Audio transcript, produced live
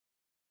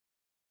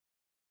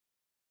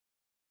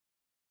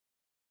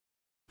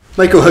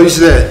Michael, how's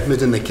the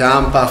mood in the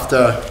camp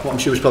after what I'm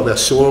sure was probably a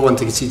sore one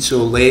to concede so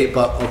late,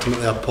 but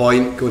ultimately a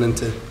point going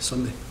into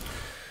Sunday?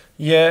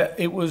 Yeah,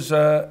 it was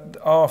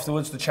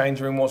afterwards. The change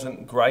room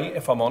wasn't great,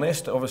 if I'm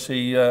honest.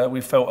 Obviously,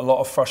 we felt a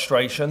lot of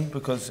frustration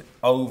because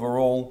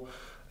overall,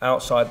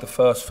 outside the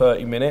first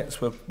 30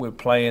 minutes, we're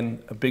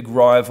playing a big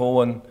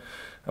rival and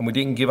we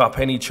didn't give up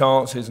any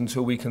chances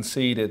until we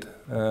conceded.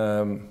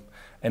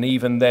 And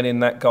even then in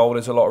that goal,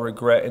 there's a lot of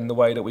regret in the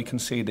way that we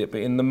conceded it. But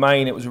in the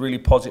main, it was a really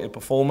positive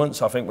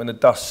performance. I think when the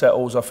dust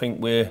settles, I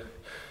think we're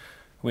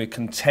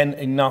content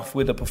enough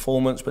with the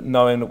performance, but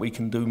knowing that we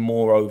can do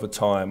more over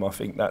time. I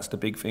think that's the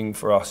big thing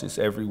for us, is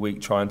every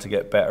week trying to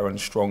get better and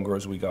stronger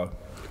as we go.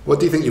 What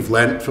do you think you've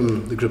learnt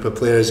from the group of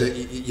players that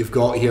you've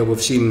got here? We've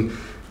seen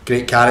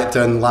great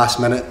character in the last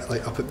minute,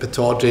 like up at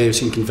Pittodrie. We've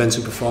seen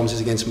convincing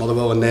performances against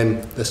Motherwell, and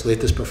then this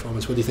latest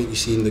performance. What do you think you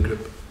see in the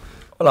group?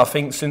 Well, I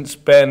think since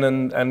Ben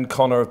and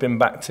Connor have been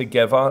back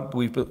together,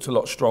 we've looked a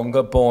lot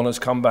stronger. Bourne has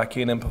come back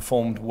in and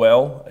performed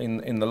well.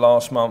 In the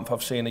last month,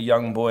 I've seen a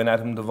young boy in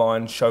Adam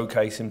Devine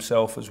showcase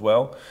himself as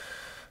well.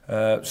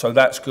 So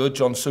that's good.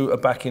 John Suter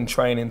back in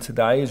training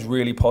today is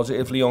really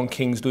positive. Leon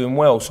King's doing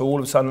well. So all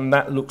of a sudden,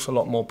 that looks a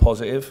lot more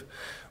positive.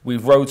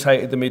 We've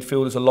rotated the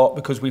midfielders a lot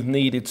because we've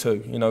needed to.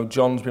 You know,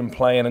 John's been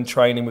playing and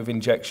training with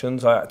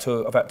injections.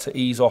 I've had to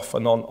ease off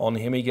and on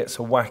him. He gets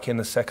a whack in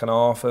the second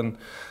half and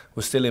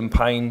was still in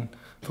pain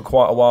for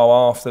quite a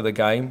while after the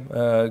game.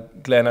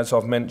 Glenn, as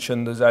I've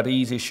mentioned, has had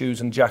ease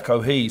issues, and Jack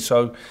O'Hee.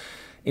 So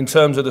in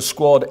terms of the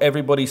squad,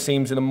 everybody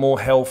seems in a more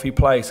healthy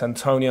place.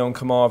 Antonio and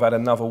Kamar have had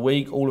another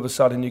week. All of a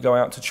sudden, you go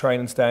out to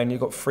training today and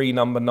you've got 3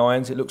 number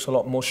 9s. It looks a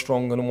lot more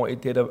stronger than what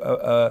it did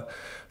a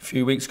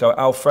few weeks ago.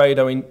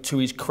 Alfredo, to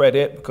his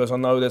credit, because I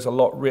know there's a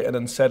lot written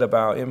and said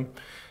about him,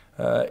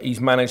 he's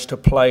managed to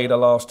play the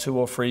last 2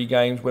 or 3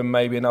 games when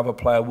maybe another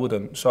player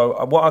wouldn't.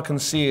 So what I can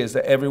see is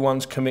that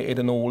everyone's committed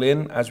and all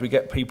in. As we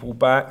get people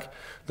back,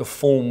 the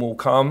form will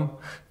come.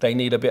 They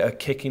need a bit of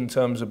kick in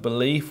terms of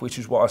belief, which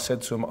is what I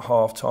said to them at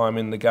half-time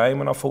in the game,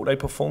 and I thought they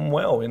performed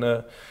well in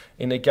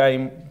a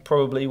game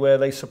probably where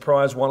they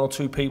surprised 1 or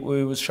 2 people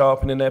who was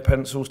sharpening their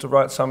pencils to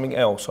write something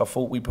else. I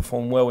thought we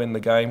performed well in the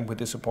game. We're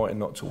disappointed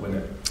not to win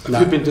it.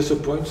 Have you been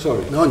disappointed?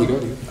 Sorry. No, you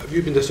got it. Have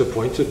you been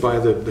disappointed by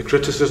the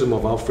criticism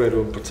of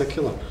Alfredo in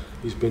particular?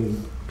 He's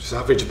been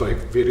savaged by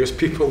various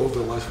people over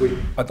the last week.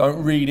 I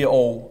don't read it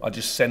all. I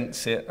just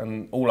sense it,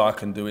 and all I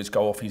can do is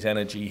go off his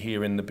energy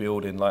here in the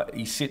building. Like,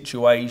 his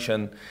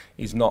situation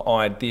is not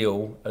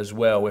ideal as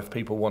well if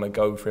people want to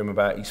go for him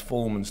about his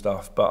form and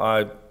stuff.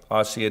 But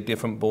I see a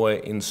different boy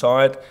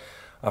inside.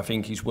 I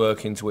think he's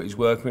working to what he's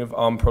working with.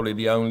 I'm probably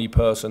the only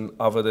person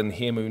other than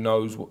him who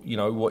knows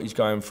what he's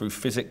going through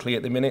physically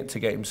at the minute to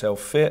get himself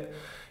fit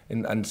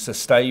and to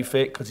stay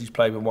fit, because he's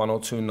played with 1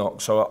 or 2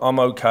 knocks. So I'm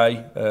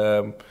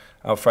okay.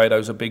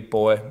 Alfredo's a big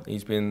boy.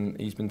 He's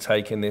been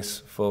taking this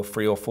for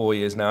 3 or 4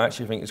 years now. I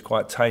actually think it's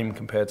quite tame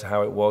compared to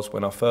how it was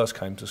when I first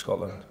came to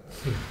Scotland.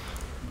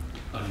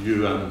 Are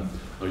you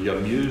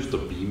amused or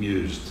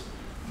bemused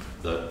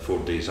that 4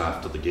 days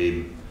after the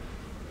game,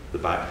 the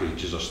back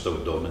pages are still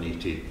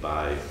dominated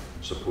by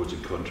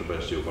supposed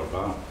controversy over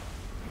VAR?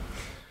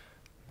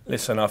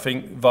 Listen, I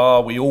think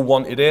VAR, we all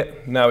wanted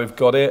it. Now we've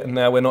got it, and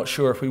now we're not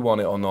sure if we want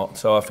it or not.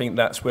 So I think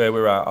that's where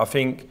we're at. I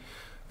think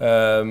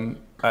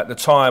at the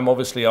time,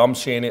 obviously, I'm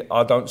seeing it.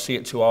 I don't see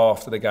it till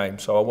after the game,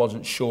 so I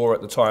wasn't sure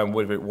at the time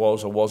whether it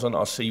was or wasn't.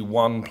 I see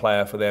one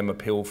player for them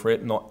appeal for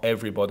it, not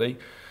everybody.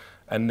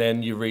 And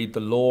then you read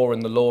the law,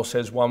 and the law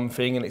says one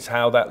thing, and it's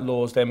how that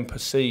law is then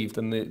perceived,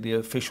 and the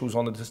officials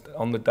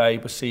on the day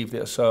perceived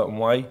it a certain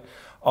way.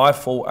 I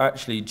thought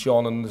actually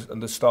John and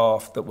the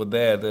staff that were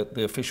there,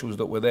 the officials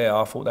that were there,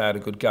 I thought they had a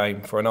good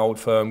game. For an Old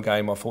Firm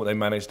game, I thought they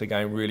managed the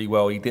game really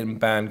well. He didn't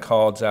ban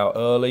cards out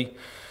early.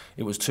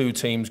 It was 2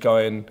 teams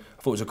going.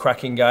 I thought it was a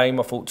cracking game.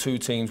 I thought 2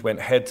 teams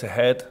went head to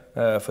head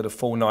for the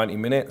full 90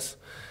 minutes.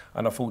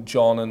 And I thought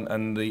John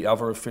and the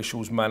other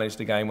officials managed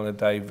the game on the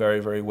day very,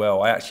 very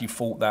well. I actually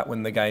thought that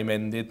when the game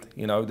ended.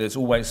 You know, there's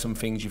always some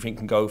things you think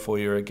can go for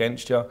you or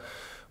against you.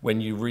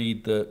 When you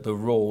read the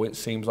rule, it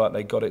seems like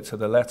they got it to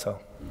the letter.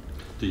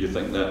 Do you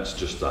think that's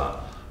just a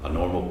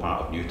normal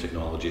part of new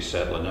technology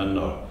settling in,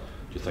 or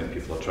do you think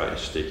people are trying to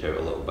stake out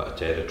a little bit of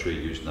territory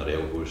using their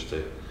elbows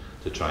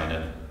to try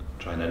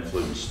and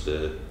influence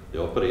the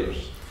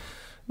operators?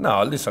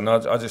 No, listen,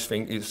 I just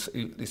think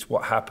it's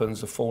what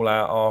happens, the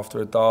fallout after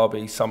a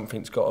derby.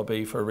 Something's got to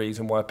be for a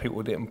reason why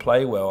people didn't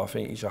play well. I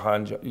think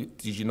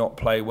did you not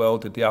play well?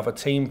 Did the other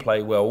team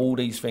play well? All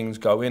these things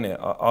go in it.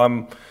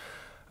 I'm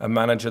a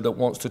manager that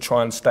wants to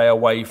try and stay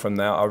away from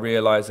that. I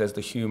realise there's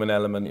the human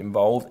element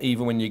involved.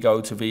 Even when you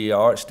go to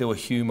VAR, it's still a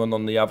human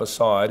on the other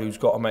side who's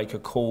got to make a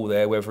call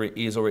there, whether it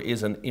is or it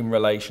isn't in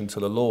relation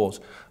to the laws.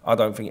 I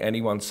don't think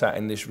anyone sat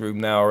in this room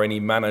now or any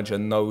manager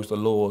knows the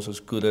laws as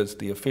good as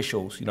the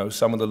officials. You know,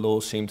 some of the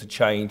laws seem to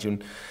change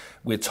and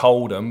we're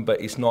told them, but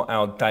it's not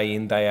our day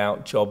in, day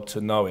out job to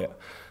know it.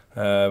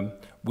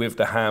 With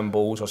the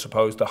handballs, I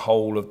suppose the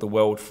whole of the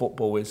world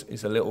football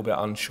is a little bit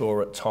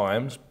unsure at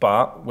times,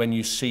 but when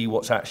you see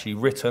what's actually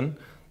written,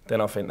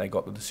 then I think they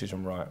got the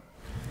decision right.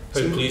 How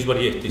pleased were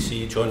you to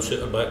see John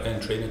Suter back in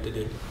training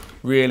today?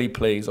 Really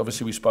pleased.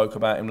 Obviously, we spoke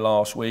about him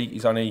last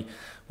week.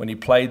 When he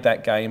played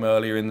that game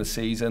earlier in the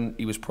season,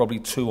 he was probably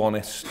too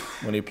honest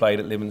when he played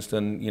at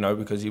Livingston,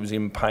 because he was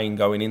in pain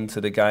going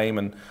into the game,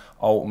 and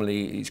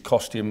ultimately it's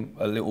cost him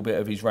a little bit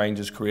of his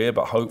Rangers career.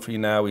 But hopefully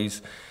now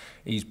he's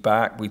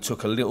back. We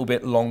took a little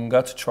bit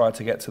longer to try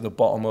to get to the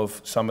bottom of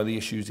some of the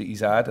issues that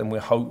he's had, and we're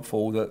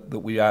hopeful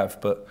that we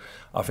have. But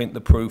I think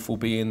the proof will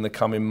be in the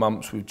coming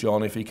months with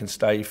John if he can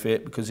stay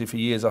fit, because if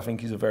he is, I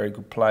think he's a very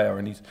good player,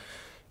 and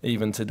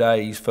even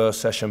today, his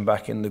first session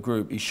back in the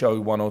group, he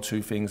showed one or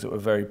two things that were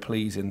very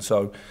pleasing.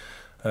 So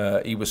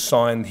he was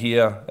signed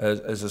here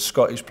as a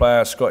Scottish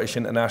player, Scottish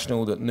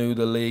international that knew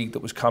the league,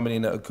 that was coming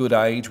in at a good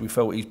age. We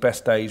felt his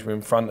best days were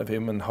in front of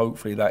him, and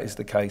hopefully that is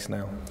the case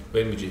now.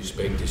 When would you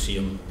expect to see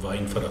him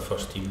vying for a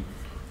first team?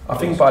 I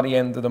think by the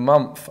end of the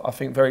month. I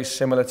think very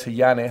similar to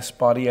Yanis,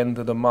 by the end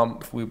of the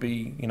month we'll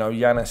be,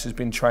 Yanis has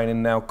been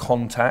training now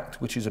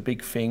contact, which is a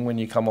big thing when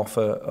you come off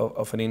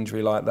an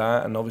injury like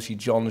that, and obviously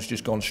John's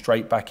just gone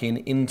straight back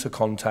into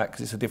contact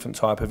because it's a different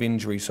type of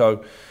injury.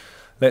 So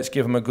let's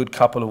give him a good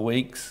couple of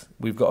weeks.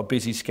 We've got a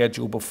busy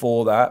schedule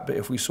before that, but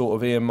if we sort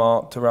of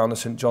earmarked around the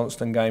St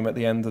Johnstone game at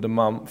the end of the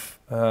month,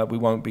 we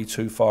won't be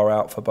too far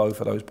out for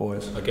both of those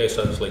boys. I guess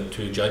that's like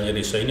 2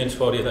 January signings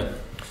for you then?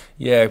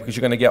 Yeah, because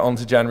you're going to get on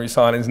to January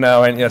signings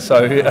now, ain't you?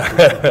 So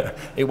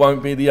it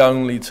won't be the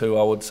only 2,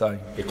 I would say.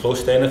 You're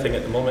close to anything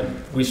at the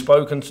moment? We've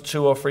spoken to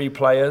 2 or 3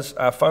 players.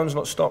 Our phone's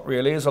not stopped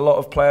really. There's a lot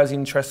of players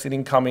interested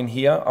in coming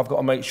here. I've got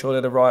to make sure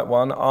they're the right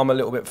one. I'm a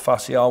little bit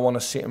fussy. I want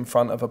to sit in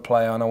front of a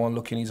player and I want to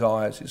look in his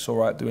eyes. It's all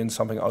right doing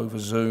something over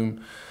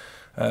Zoom.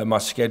 My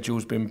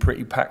schedule's been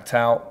pretty packed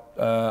out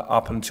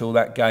up until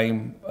that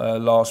game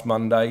last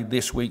Monday.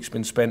 This week's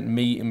been spent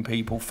meeting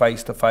people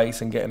face to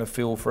face and getting a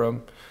feel for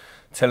them,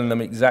 telling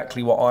them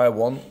exactly what I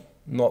want,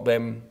 not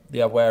them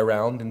the other way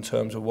around in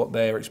terms of what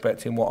they're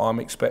expecting, what I'm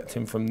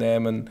expecting from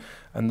them,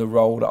 and the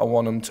role that I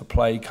want them to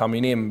play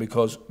coming in.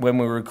 Because when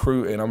we're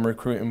recruiting, I'm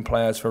recruiting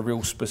players for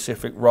real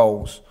specific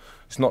roles.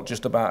 It's not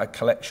just about a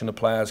collection of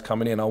players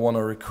coming in. I want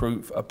to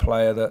recruit a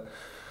player that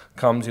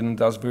comes in and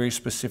does a very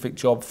specific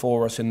job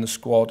for us in the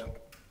squad,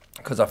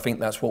 because I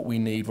think that's what we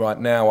need right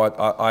now.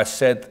 I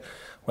said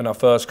when I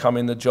first come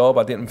in the job,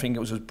 I didn't think it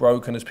was as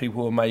broken as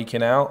people were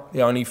making out.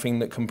 The only thing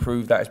that can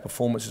prove that is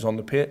performances on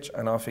the pitch,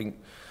 and I think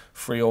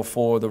 3 or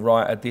 4 of the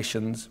right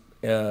additions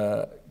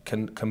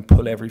can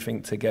pull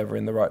everything together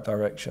in the right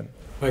direction.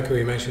 Michael,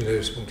 you mentioned that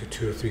you spoke to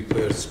 2 or 3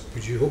 players.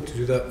 Would you hope to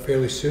do that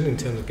fairly soon in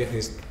terms of getting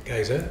these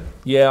guys out?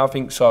 Yeah, I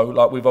think so.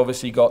 Like, we've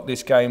obviously got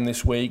this game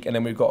this week, and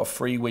then we've got a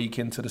free week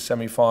into the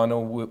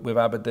semi-final with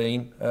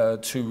Aberdeen.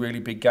 2 really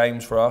big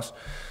games for us.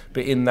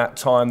 But in that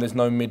time, there's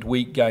no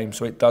midweek game,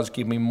 so it does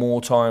give me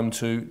more time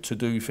to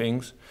do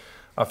things.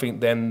 I think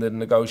then the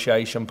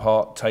negotiation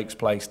part takes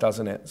place,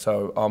 doesn't it?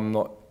 So I'm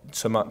not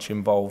so much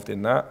involved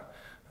in that.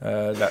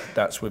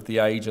 That's with the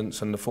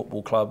agents and the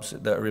football clubs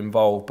that are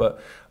involved.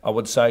 But I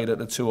would say that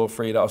the 2 or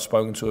 3 that I've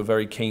spoken to are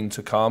very keen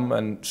to come,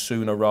 and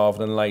sooner rather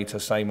than later,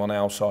 same on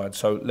our side.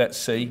 So let's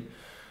see.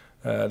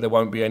 There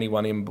won't be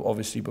anyone in,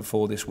 obviously,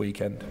 before this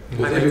weekend.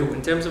 Michael,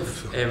 in terms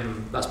of,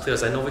 that's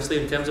players in,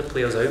 obviously, in terms of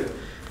players out,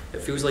 it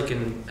feels like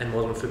in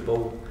modern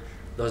football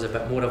there's a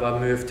bit more of a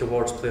move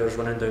towards players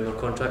running down their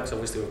contracts.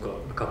 Obviously we've got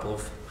a couple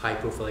of high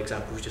profile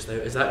examples just now.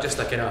 Is that just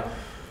a kind of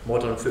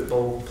modern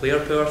football player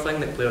power thing,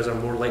 that players are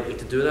more likely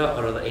to do that,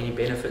 or are there any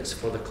benefits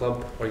for the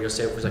club or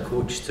yourself as a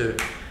coach to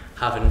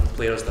having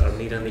players that are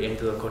nearing the end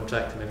of their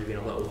contract and maybe being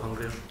a little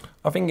hungrier?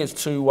 I think it's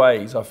 2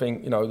 ways. I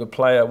think, the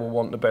player will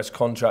want the best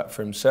contract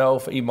for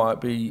himself. He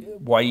might be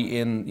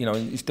waiting,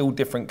 it's still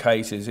different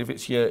cases.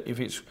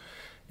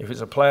 If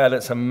it's a player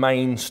that's a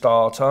main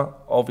starter,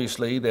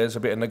 obviously there's a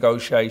bit of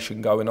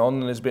negotiation going on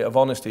and there's a bit of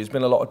honesty. There's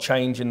been a lot of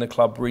change in the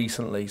club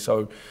recently.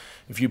 So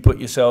if you put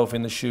yourself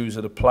in the shoes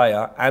of the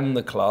player and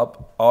the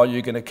club, are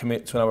you going to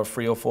commit to another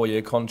 3 or 4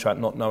 year contract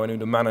not knowing who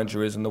the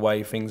manager is and the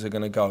way things are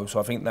going to go? So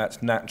I think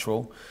that's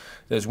natural.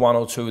 There's 1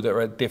 or 2 that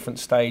are at a different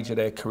stage of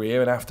their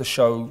career and have to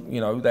show,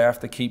 they have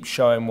to keep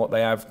showing what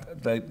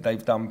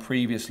they've done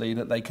previously,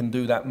 that they can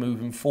do that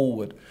moving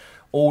forward.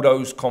 All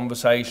those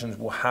conversations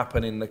will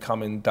happen in the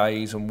coming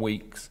days and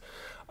weeks.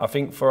 I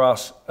think for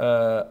us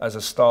as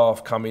a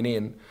staff coming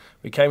in,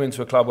 we came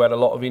into a club where we had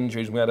a lot of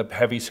injuries and we had a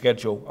heavy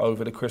schedule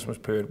over the Christmas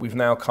period. We've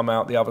now come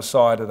out the other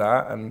side of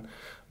that, and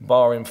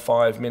barring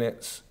 5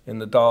 minutes in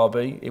the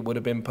derby, it would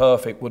have been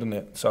perfect, wouldn't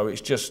it? So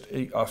it's just,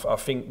 I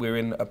think we're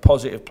in a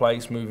positive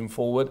place moving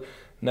forward.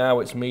 Now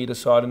it's me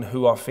deciding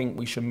who I think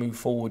we should move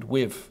forward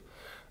with.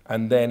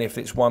 And then if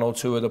it's 1 or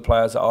 2 of the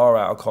players that are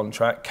out of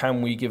contract,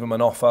 can we give them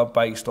an offer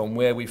based on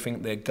where we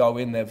think they're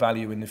going, their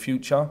value in the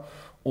future,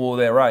 or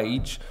their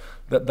age,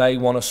 that they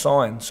want to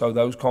sign? So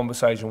those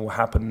conversations will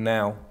happen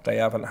now. They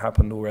haven't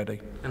happened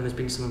already. And there's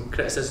been some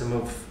criticism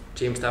of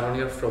James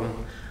Tavernier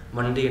from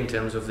Monday in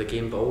terms of the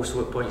game, but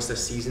also at points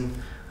this season.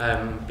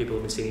 People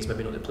have been saying he's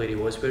maybe not the player he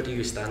was. Where do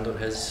you stand on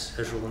his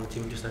role in the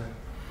team just now?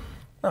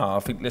 No, I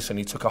think, listen,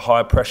 he took a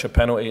high pressure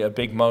penalty at a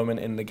big moment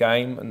in the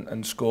game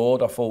and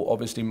scored. I thought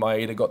obviously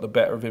Maeda got the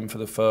better of him for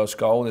the first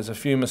goal. There's a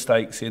few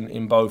mistakes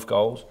in both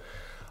goals.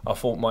 I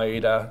thought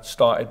Maeda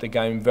started the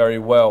game very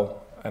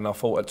well, and I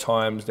thought at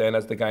times then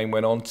as the game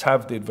went on,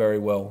 Tav did very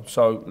well.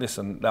 So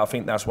listen, I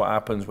think that's what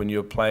happens when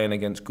you're playing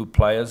against good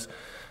players.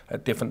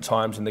 At different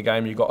times in the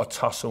game, you've got to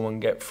tussle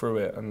and get through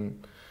it.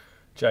 And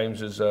James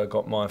has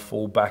got my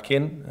full back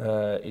in.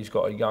 He's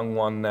got a young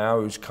one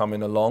now who's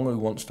coming along who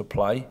wants to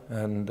play.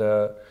 And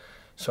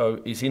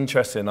so it's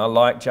interesting. I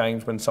like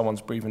James when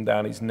someone's breathing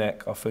down his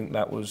neck. I think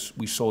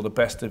we saw the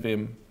best of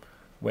him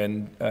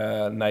when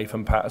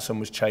Nathan Patterson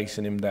was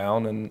chasing him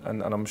down.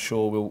 And I'm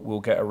sure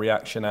we'll get a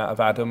reaction out of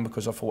Adam,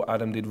 because I thought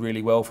Adam did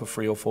really well for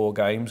 3 or 4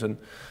 games. And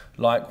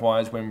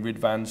likewise, when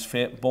Ridvan's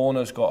fit,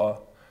 Borna's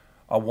got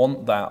I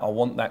want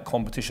that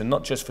competition,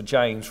 not just for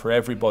James, for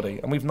everybody.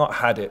 And we've not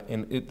had it.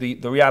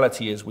 The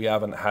reality is we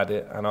haven't had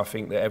it, and I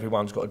think that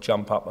everyone's got to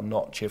jump up a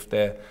notch if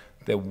they're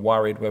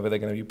worried whether they're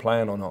going to be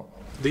playing or not.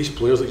 These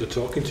players that you're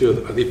talking to,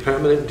 are they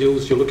permanent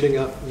deals you're looking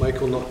at,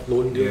 Michael, not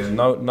loan deals? Yeah,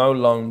 no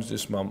loans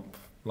this month.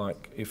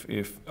 Like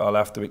if I'll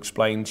have to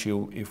explain to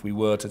you if we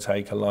were to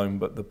take a loan,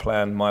 but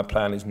my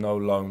plan is no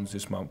loans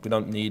this month. We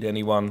don't need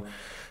anyone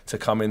to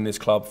come in this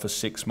club for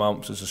 6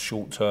 months as a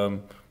short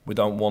term. We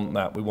don't want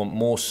that. We want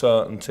more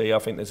certainty. I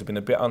think there's been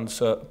a bit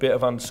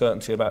of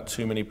uncertainty about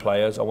too many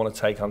players. I want to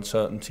take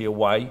uncertainty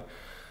away.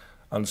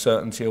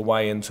 Uncertainty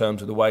away in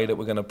terms of the way that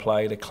we're going to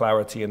play, the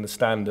clarity and the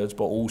standards,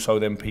 but also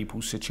then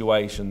people's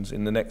situations.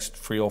 In the next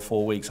 3 or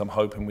 4 weeks, I'm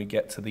hoping we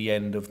get to the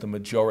end of the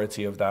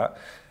majority of that.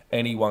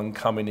 Anyone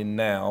coming in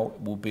now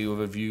will be with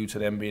a view to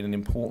them being an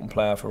important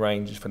player for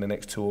Rangers for the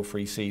next 2 or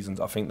 3 seasons.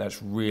 I think that's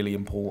really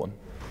important.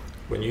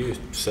 When you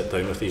sit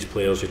down with these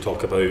players, you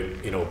talk about,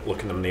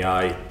 looking them in the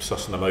eye,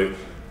 sussing them out.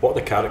 What are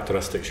the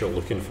characteristics you're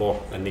looking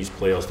for in these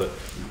players that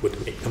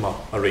would make them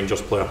a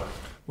Rangers player?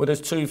 Well,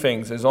 there's 2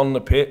 things. There's on the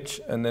pitch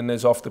and then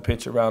there's off the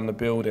pitch around the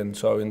building.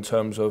 So in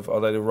terms of, are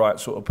they the right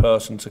sort of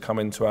person to come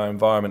into our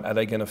environment? Are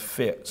they going to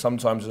fit?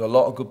 Sometimes there's a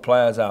lot of good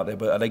players out there,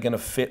 but are they going to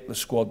fit the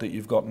squad that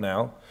you've got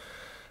now?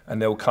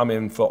 And they'll come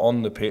in for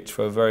on the pitch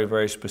for very,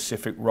 very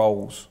specific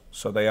roles,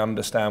 so they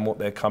understand what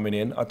they're coming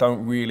in. I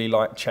don't really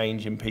like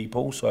changing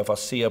people, so if I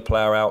see a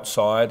player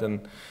outside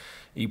and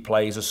he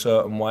plays a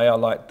certain way, I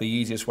like the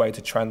easiest way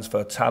to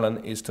transfer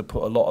talent is to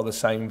put a lot of the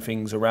same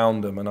things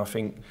around them, and I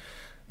think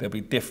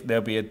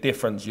there'll be a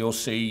difference. You'll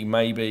see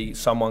maybe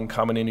someone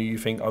coming in who you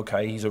think,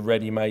 okay, he's a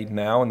ready-made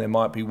now, and there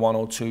might be 1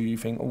 or 2 you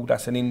think, oh,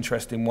 that's an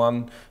interesting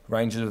one.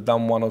 Rangers have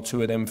done 1 or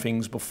 2 of them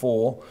things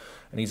before,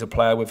 and he's a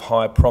player with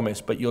high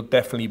promise, but you'll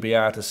definitely be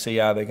able to see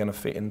how they're going to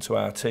fit into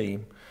our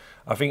team.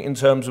 I think in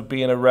terms of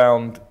being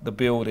around the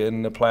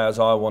building, the players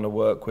I want to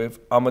work with,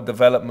 I'm a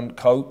development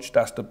coach.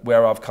 That's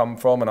where I've come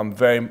from, and I'm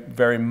very,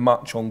 very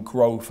much on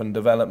growth and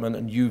development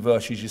and you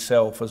versus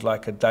yourself as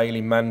like a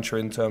daily mantra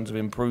in terms of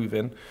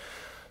improving.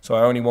 So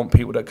I only want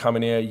people that come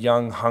in here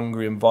young,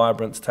 hungry and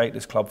vibrant to take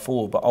this club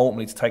forward, but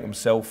ultimately to take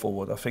themselves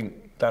forward. I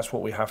think that's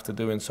what we have to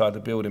do inside the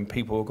building.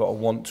 People have got to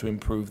want to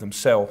improve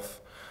themselves.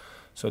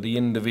 So the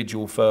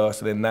individual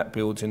first, and then that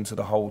builds into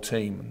the whole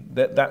team.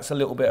 That's a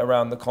little bit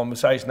around the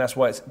conversation. That's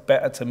why it's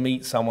better to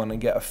meet someone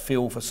and get a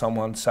feel for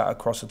someone sat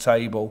across a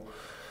table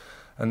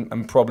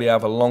and probably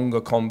have a longer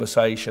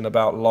conversation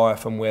about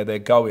life and where they're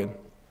going.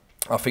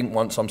 I think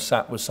once I'm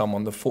sat with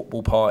someone, the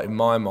football part in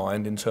my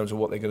mind in terms of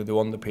what they're going to do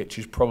on the pitch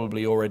is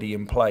probably already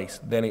in place.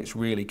 Then it's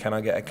really, can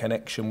I get a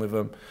connection with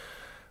them?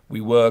 We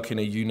work in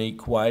a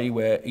unique way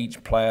where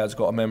each player's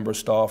got a member of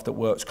staff that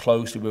works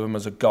closely with them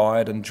as a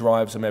guide and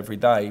drives them every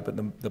day,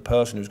 but the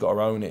person who's got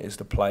to own it is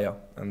the player.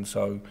 And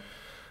so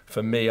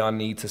for me, I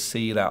need to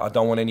see that. I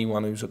don't want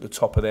anyone who's at the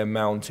top of their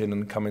mountain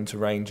and coming to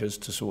Rangers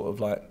to sort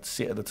of like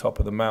sit at the top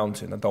of the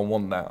mountain. I don't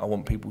want that. I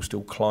want people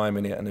still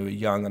climbing it and who are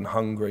young and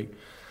hungry.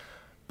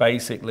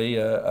 Basically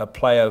a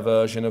player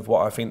version of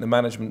what I think the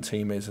management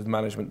team is, a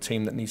management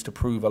team that needs to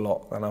prove a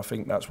lot, and I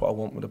think that's what I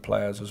want with the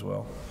players as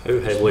well. How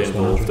heavily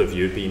involved have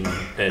you been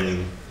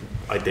in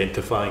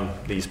identifying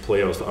these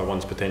players that are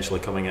ones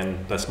potentially coming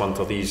in this month?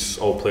 Are these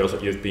all players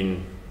that you've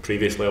been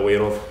previously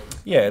aware of?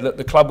 Yeah, look,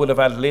 the club would have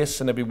had lists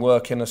and they've been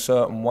working a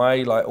certain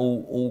way, like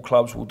all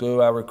clubs will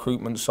do. Our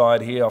recruitment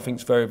side here I think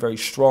is very, very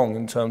strong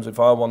in terms of if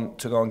I want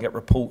to go and get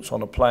reports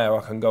on a player,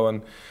 I can go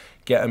and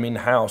get them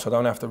in-house. I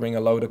don't have to ring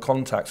a load of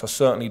contacts. I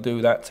certainly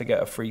do that to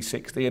get a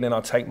 360, and then I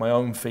take my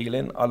own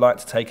feeling. I like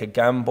to take a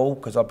gamble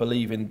because I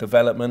believe in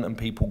development and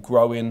people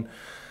growing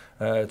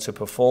to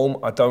perform.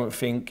 I don't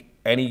think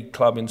any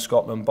club in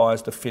Scotland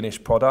buys the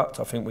finished product.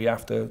 I think we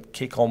have to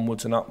kick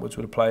onwards and upwards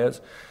with the players.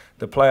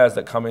 The players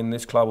that come in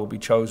this club will be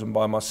chosen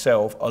by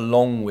myself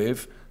along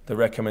with the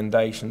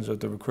recommendations of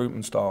the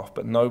recruitment staff,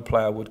 but no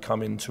player would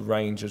come into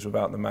Rangers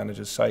without the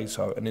manager's say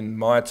so. And in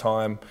my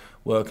time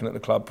working at the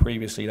club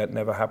previously, that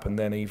never happened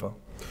then either.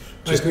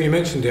 Michael, you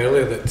mentioned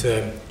earlier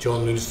that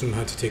John Lundstrom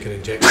had to take an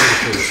injection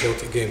before the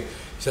Celtic game.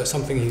 Is that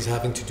something he's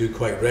having to do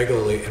quite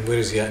regularly, and where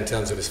is he at in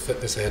terms of his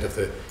fitness ahead of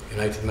the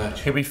United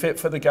match? He'll be fit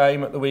for the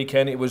game at the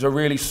weekend. It was a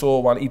really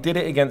sore one. He did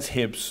it against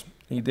Hibs.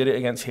 He did it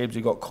against Hibs. He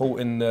got caught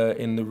in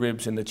the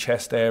ribs, in the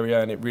chest area,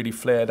 and it really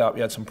flared up.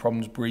 He had some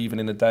problems breathing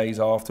in the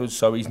days afterwards.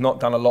 So he's not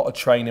done a lot of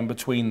training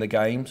between the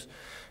games.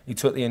 He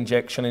took the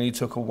injection and he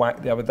took a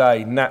whack the other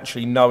day.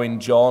 Naturally, knowing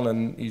John,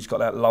 and he's got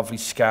that lovely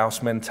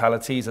Scouse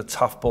mentality. He's a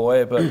tough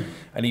boy,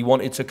 and he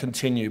wanted to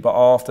continue. But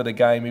after the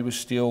game, he was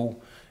still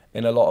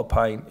in a lot of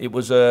pain. It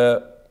was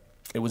a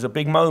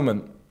big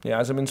moment. It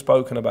hasn't been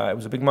spoken about. It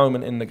was a big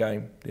moment in the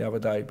game the other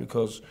day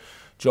because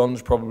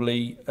John's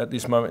probably, at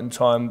this moment in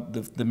time,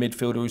 the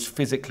midfielder who's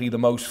physically the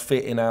most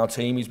fit in our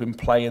team. He's been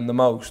playing the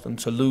most, and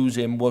to lose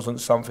him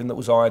wasn't something that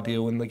was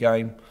ideal in the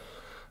game.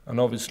 And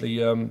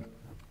obviously,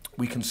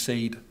 we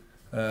concede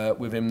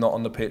with him not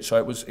on the pitch, so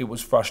it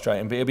was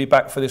frustrating. But he'll be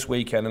back for this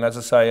weekend, and as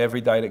I say,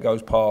 every day that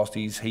goes past,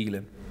 he's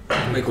healing.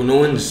 Michael, no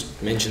one's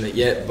mentioned it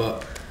yet,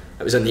 but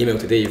it was in the email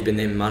today. You've been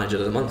named Manager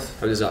of the Month.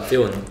 How does that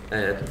feel?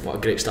 And what a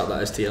great start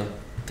that is to your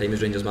time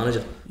as Rangers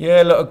manager.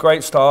 Yeah, look, a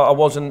great start.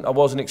 I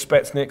wasn't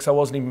expecting it because I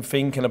wasn't even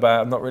thinking about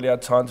it. I've not really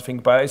had time to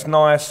think about it. It's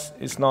nice.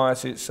 It's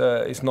nice.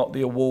 It's not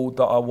the award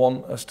that I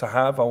want us to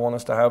have. I want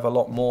us to have a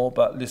lot more.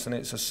 But listen,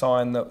 it's a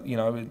sign that, you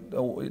know,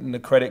 the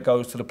credit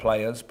goes to the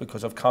players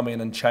because I've come in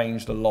and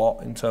changed a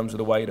lot in terms of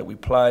the way that we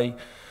play,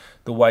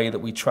 the way that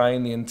we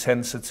train, the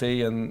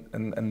intensity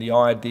and the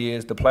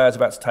ideas. The players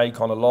have had to take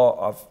on a lot.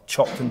 I've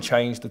chopped and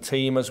changed the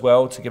team as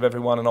well to give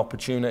everyone an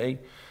opportunity.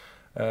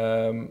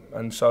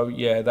 And so,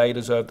 yeah, they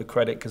deserve the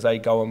credit because they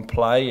go and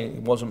play.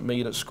 It wasn't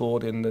me that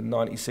scored in the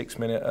 96th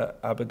minute at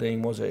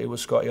Aberdeen, was it? It was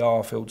Scotty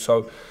Arfield.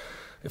 So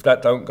if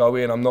that don't go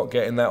in, I'm not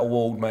getting that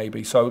award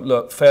maybe. So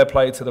look, fair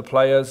play to the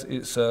players.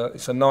 It's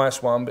a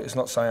nice one, but it's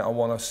not something I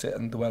want to sit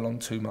and dwell on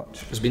too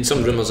much. There's been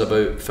some rumours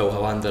about Phil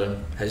Hollander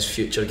and his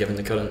future given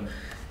the current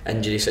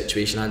injury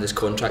situation and his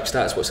contract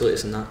status. What's the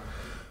latest in that?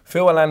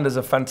 Phil Hollander's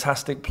a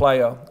fantastic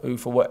player who,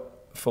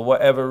 for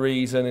whatever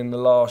reason, in the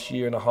last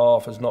year and a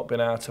half, has not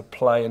been able to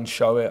play and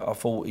show it. I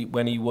thought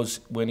when he was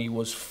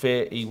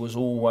fit, he was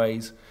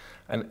always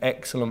an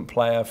excellent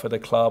player for the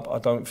club. I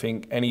don't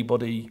think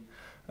anybody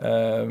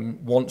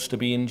wants to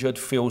be injured.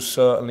 Phil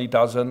certainly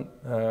doesn't.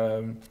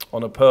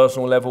 On a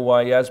personal level,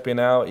 while he has been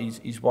out,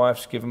 his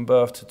wife's given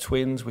birth to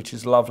twins, which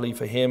is lovely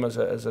for him as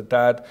a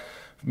dad.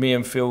 Me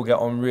and Phil get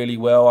on really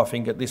well. I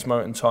think at this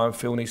moment in time,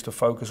 Phil needs to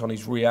focus on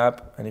his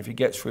rehab. And if he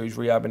gets through his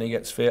rehab and he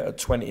gets fit at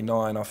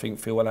 29, I think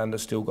Phil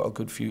Hollander's still got a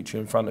good future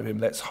in front of him.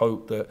 Let's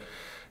hope that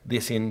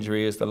this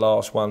injury is the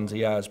last ones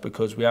he has,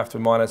 because we have to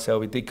remind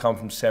ourselves he did come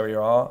from Serie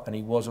A and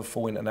he was a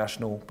full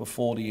international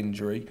before the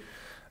injury.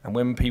 And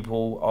when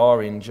people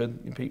are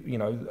injured, you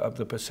know,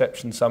 the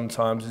perception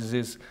sometimes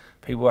is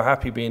people are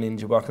happy being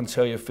injured. But I can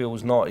tell you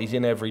Phil's not. He's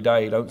in every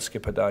day. He don't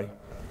skip a day.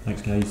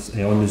 Thanks, guys.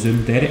 On the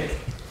Zoom, Derek.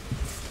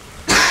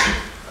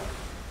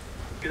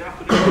 Good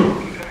afternoon.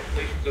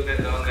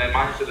 Congratulations on the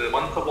Manager of the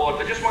Month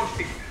award. I just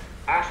wanted to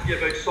ask you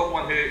about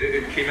someone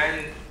who came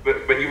in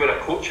when you were a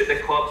coach at the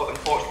club, but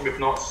unfortunately we've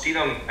not seen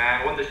him.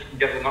 I wonder if you can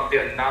give an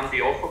update on Namdi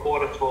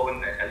Offerbor at all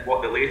and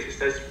what the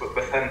latest is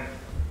with him.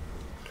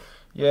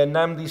 Yeah,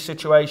 Namdi's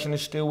situation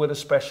is still with a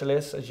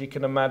specialist, as you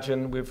can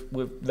imagine,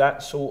 with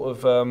that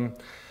sort of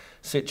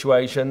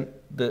situation.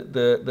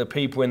 The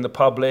people in the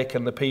public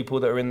and the people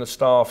that are in the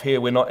staff here,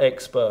 we're not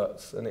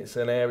experts, and it's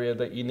an area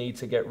that you need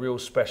to get real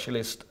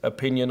specialist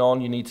opinion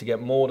on. You need to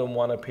get more than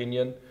one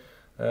opinion.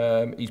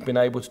 He's been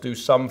able to do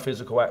some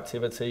physical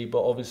activity,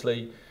 but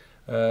obviously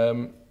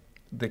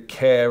the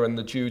care and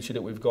the duty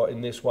that we've got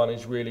in this one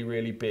is really,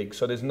 really big.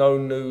 So there's no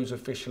news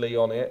officially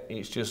on it.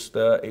 It's just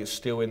it's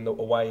still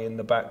away in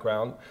the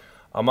background.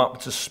 I'm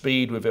up to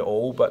speed with it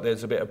all, but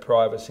there's a bit of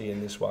privacy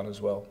in this one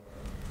as well.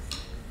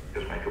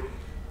 Yes, Michael.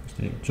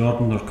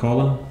 Jordan or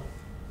Colin?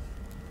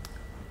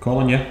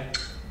 Colin, yeah?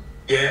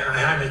 Yeah,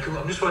 hi Michael.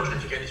 I'm just wondering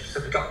if you get any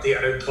specific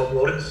update around Tom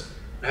Lawrence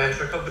and how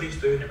his recovery's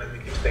doing and when we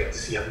can expect to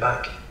see him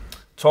back.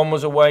 Tom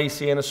was away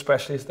seeing a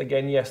specialist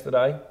again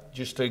yesterday,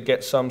 just to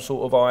get some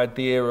sort of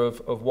idea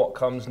of what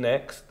comes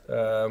next.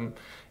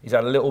 He's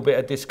had a little bit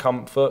of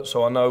discomfort,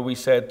 so I know we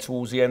said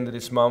towards the end of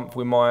this month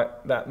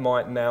that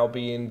might now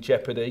be in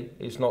jeopardy.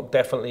 It's not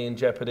definitely in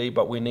jeopardy,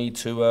 but we need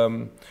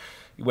to,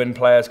 when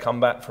players come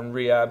back from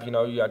rehab, you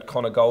know, you had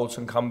Connor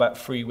Goldson come back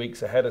 3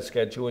 weeks ahead of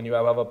schedule, and you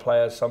have other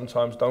players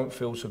sometimes don't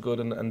feel so good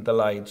and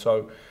delayed.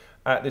 So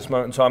at this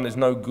moment in time, there's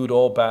no good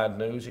or bad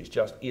news. It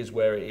just is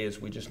where it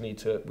is. We need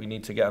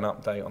to get an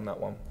update on that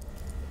one.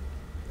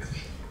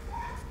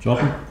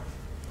 Jordan?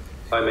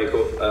 Hi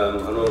Michael, I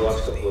know the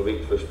last couple of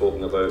weeks we've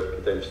spoken about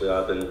potentially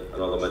adding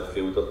another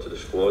midfielder to the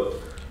squad.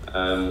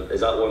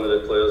 Is that one of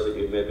the players that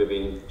you've maybe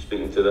been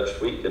speaking to this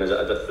week, and is it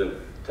a different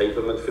type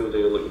of midfielder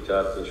you're looking to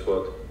add to the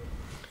squad?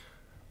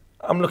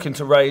 I'm looking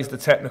to raise the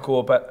technical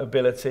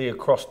ability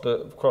across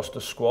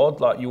the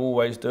squad, like you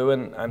always do,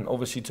 and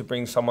obviously to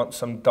bring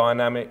some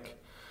dynamic,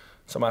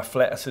 some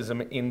athleticism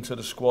into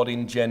the squad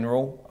in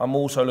general. I'm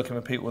also looking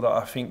for people that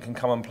I think can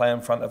come and play in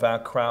front of our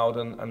crowd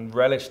and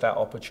relish that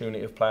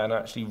opportunity of playing and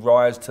actually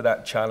rise to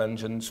that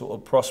challenge and sort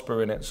of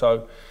prosper in it.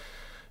 So,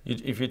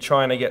 if you're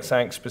trying to get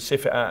something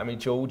specific out of me,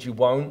 George, you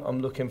won't. I'm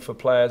looking for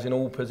players in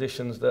all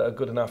positions that are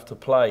good enough to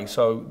play.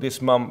 So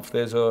this month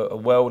there's a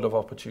world of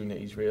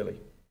opportunities, really.